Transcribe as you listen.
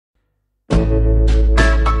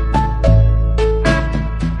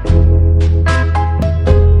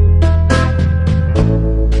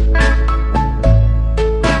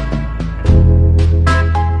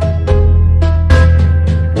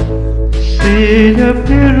See the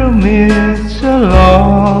pyramids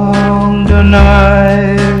along the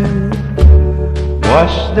Nile,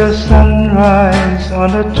 watch the sunrise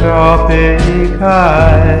on the tropic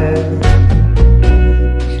isle.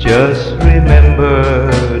 Just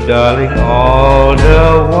remember, darling, all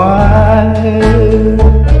the while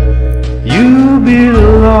you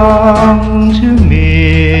belong to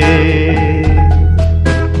me.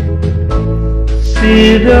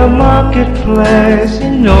 See the marketplace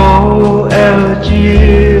in old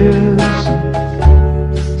Algiers,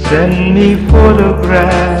 send me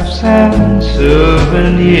photographs and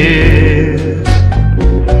souvenirs.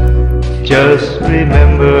 Just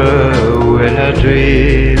remember, when a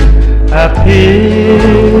dream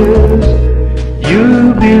appears,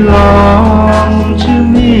 you belong to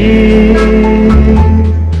me.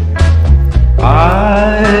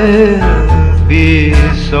 I'll be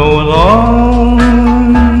so long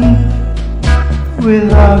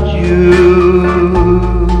without you.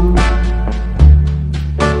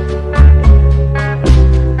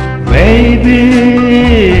 Maybe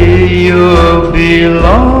you'll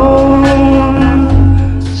belong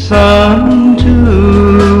sun too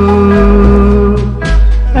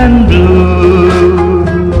and blue.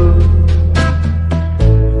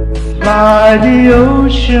 Fly the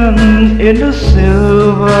ocean in the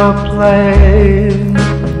silver plain,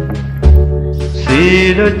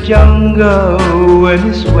 see the jungle when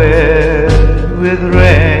it's wet with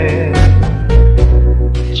rain.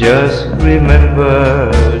 Just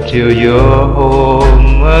remember, till you're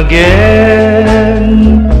home again,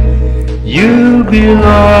 you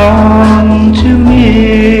belong to me.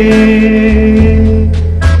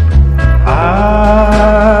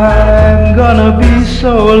 I'm gonna be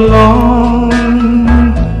so alone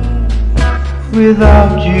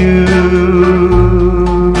without you.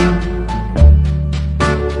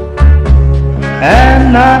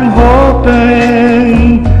 And I'm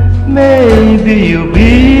hoping maybe you'll be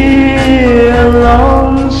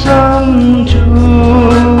lonesome too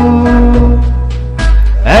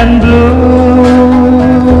and blue.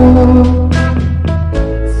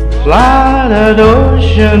 Fly that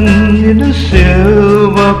ocean in the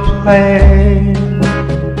silver plain,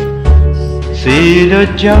 see the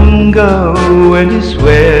jungle when it's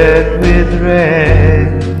wet with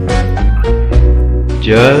rain.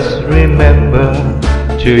 Just remember,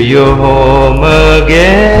 till you're home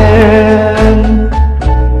again,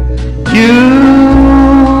 you